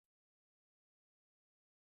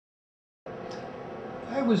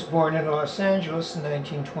I was born in Los Angeles in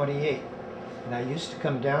 1928, and I used to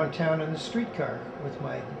come downtown in the streetcar with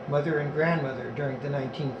my mother and grandmother during the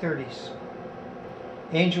 1930s.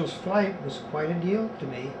 Angel's Flight was quite a deal to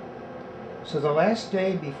me, so the last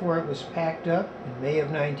day before it was packed up in May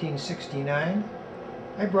of 1969,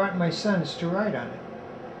 I brought my sons to ride on it.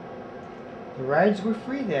 The rides were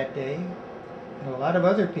free that day, and a lot of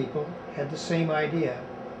other people had the same idea.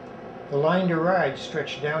 The line to ride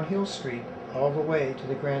stretched down Hill Street all the way to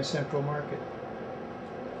the Grand Central Market.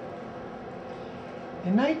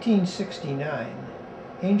 In 1969,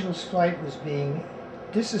 Angel's Flight was being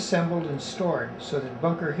disassembled and stored so that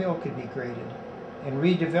Bunker Hill could be graded and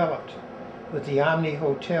redeveloped with the Omni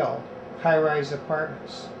Hotel, high-rise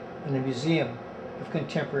apartments, and a museum of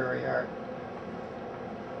contemporary art.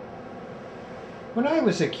 When I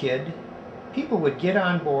was a kid, people would get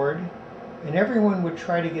on board and everyone would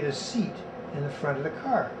try to get a seat in the front of the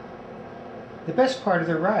car. The best part of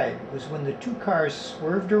the ride was when the two cars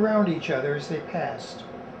swerved around each other as they passed,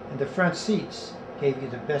 and the front seats gave you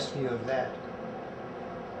the best view of that.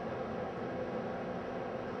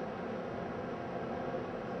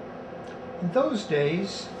 In those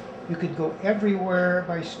days, you could go everywhere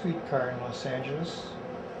by streetcar in Los Angeles.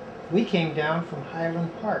 We came down from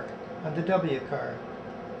Highland Park on the W car.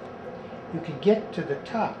 You could get to the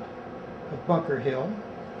top of Bunker Hill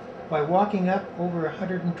by walking up over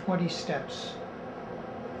 120 steps.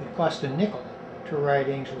 It cost a nickel to ride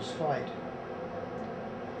Angel's Flight.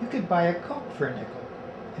 You could buy a Coke for a nickel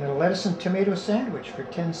and a lettuce and tomato sandwich for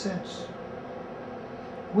 10 cents.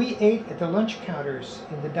 We ate at the lunch counters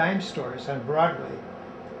in the dime stores on Broadway,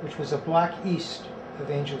 which was a block east of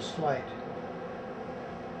Angel's Flight.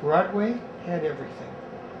 Broadway had everything.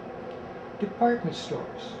 Department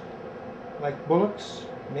stores like Bullock's,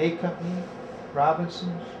 May Company,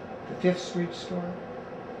 Robinson's, the Fifth Street store.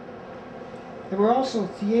 There were also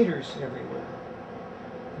theaters everywhere,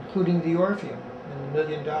 including the Orpheum and the $1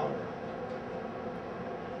 Million.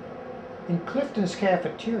 In Clifton's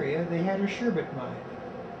cafeteria, they had a sherbet mine.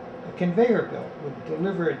 A conveyor belt would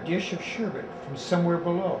deliver a dish of sherbet from somewhere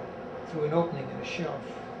below through an opening in a shelf.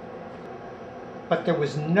 But there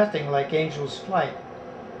was nothing like Angel's Flight,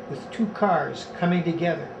 with two cars coming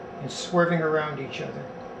together and swerving around each other.